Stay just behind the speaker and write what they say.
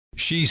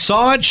She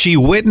saw it. She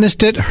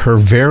witnessed it. Her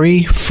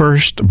very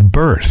first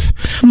birth.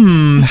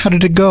 How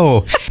did it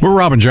go? We're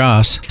Rob and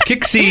Joss.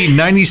 Kixie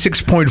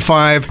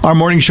 96.5. Our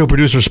morning show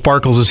producer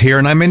Sparkles is here,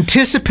 and I'm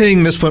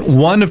anticipating this went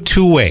one of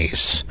two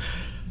ways.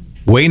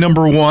 Way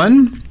number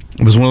one,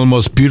 it was one of the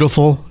most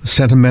beautiful,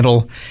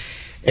 sentimental,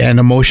 and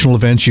emotional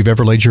events you've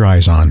ever laid your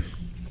eyes on.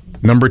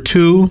 Number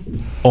two,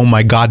 oh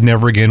my God,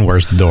 never again.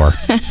 Where's the door?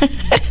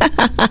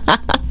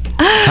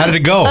 How did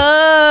it go?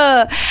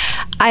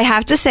 I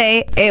have to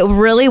say, it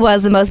really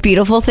was the most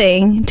beautiful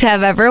thing to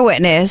have ever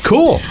witnessed.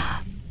 Cool.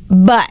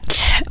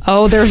 But.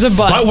 Oh, there's a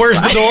but. But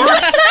where's the door?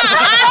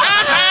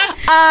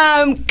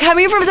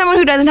 Coming from someone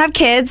who doesn't have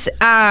kids,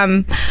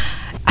 I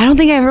don't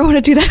think I ever want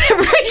to do that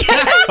ever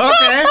again.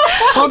 Okay.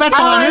 Well, that's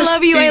honest. I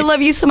love you. I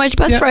love you so much,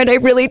 best friend. I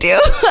really do.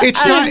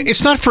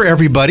 It's not for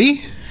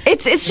everybody.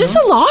 It's just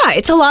a lot.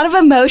 It's a lot of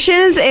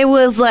emotions. It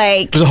was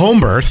like... It was a home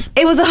birth.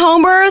 It was a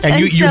home birth.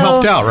 And you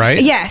helped out, right?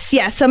 Yes.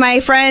 So my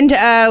friend,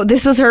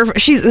 this is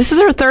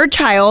her third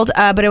child,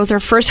 but it was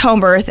her first home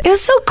birth. It was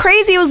so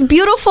crazy. It was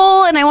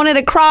beautiful, and I wanted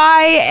to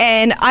cry,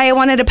 and I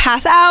wanted to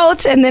pass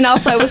out, and then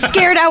also I was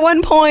scared at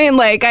one point,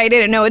 like I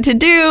didn't know what to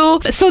do.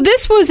 So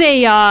this was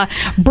a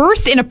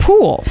birth in a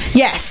pool.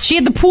 Yes. She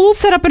had the pool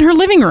set up in her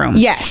living room.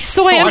 Yes.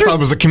 So I thought it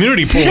was a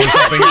community pool or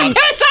something.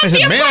 Yes, I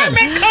said, man,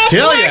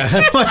 tell you,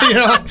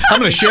 I'm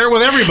going to share it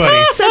with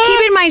everybody. So keep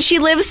in mind, she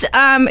lives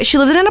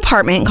in an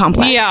apartment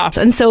complex. Yeah.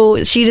 And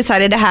so she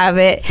decided to have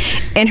it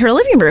in her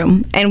living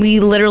room. And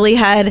we literally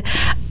had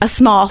a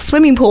small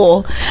swimming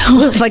pool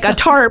with like a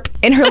tarp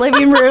in her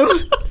living room.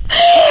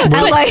 And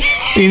like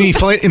any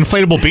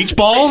inflatable beach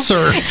balls?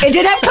 Or it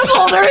did have cup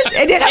holders.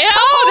 It did have cup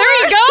holders. Oh, there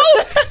you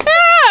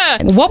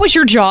go. Yeah. What was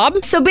your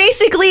job? So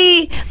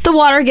basically, the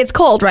water gets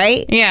cold,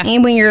 right? Yeah.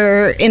 And when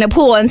you're in a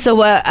pool. And so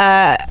what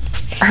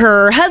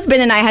her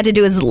husband and I had to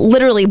do is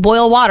literally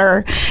boil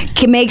water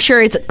to make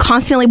sure it's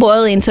constantly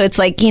boiling. So it's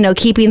like,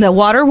 keeping the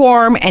water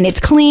warm and it's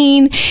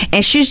clean.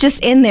 And she's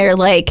just in there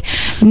like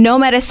no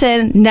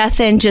medicine,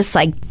 nothing, just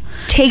like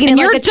taking and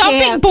it like a champ.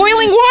 you're dumping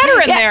boiling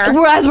water in there.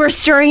 Whereas we're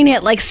stirring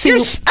it like soup.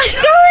 You're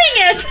stirring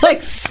it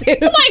like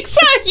soup. Like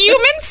some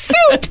human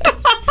soup.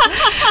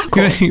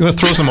 You want to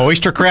throw some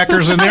oyster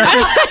crackers in there?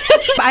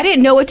 I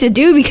didn't know what to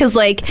do because,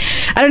 like,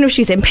 I don't know if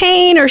she's in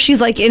pain or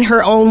she's, like, in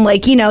her own,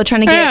 like, trying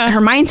to get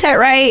her mindset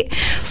right.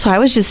 So I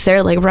was just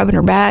there, like, rubbing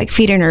her back,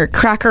 feeding her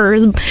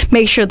crackers,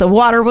 make sure the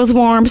water was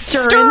warm,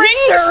 stirring. You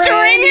know what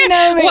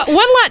I mean?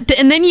 One lot,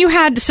 and then you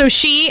had, so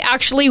she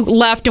actually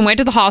left and went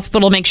to the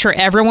hospital to make sure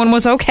everyone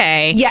was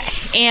okay.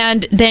 Yes.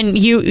 And then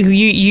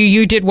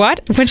you did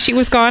what when she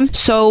was gone?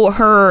 So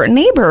her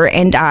neighbor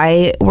and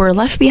I were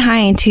left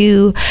behind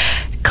to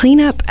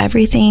clean up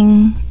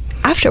everything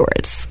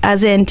afterwards,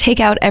 as in take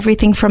out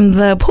everything from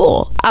the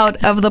pool,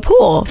 out of the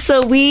pool.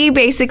 So we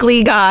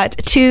basically got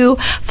 2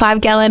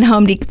 5-gallon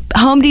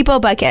Home Depot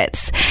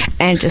buckets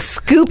and just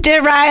scooped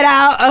it right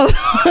out of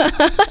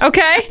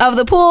of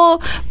the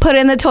pool, put it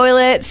in the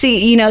toilet,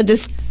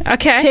 just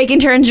taking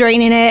turns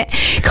draining it,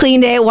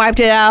 cleaned it, wiped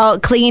it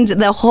out, cleaned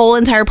the whole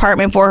entire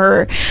apartment for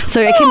her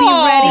so it can be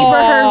ready for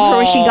her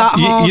before she got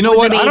home. You know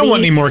what? I don't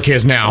want any more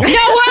kids now.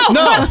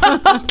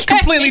 No,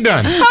 completely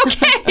done.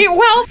 Okay,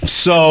 well.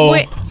 So,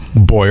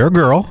 boy or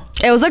girl?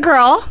 It was a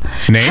girl.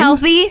 Name?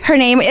 Healthy. Her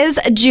name is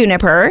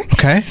Juniper.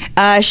 Okay.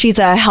 She's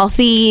a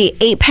healthy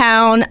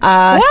 8-pound,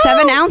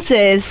 7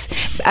 ounces.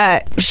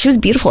 She was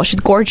beautiful.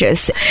 She's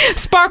gorgeous.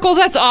 Sparkles,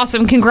 that's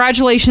awesome.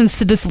 Congratulations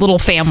to this little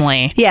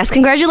family. Yes,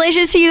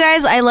 congratulations to you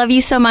guys. I love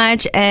you so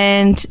much.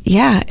 And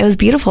yeah, it was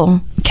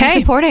beautiful. Okay.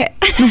 Support it.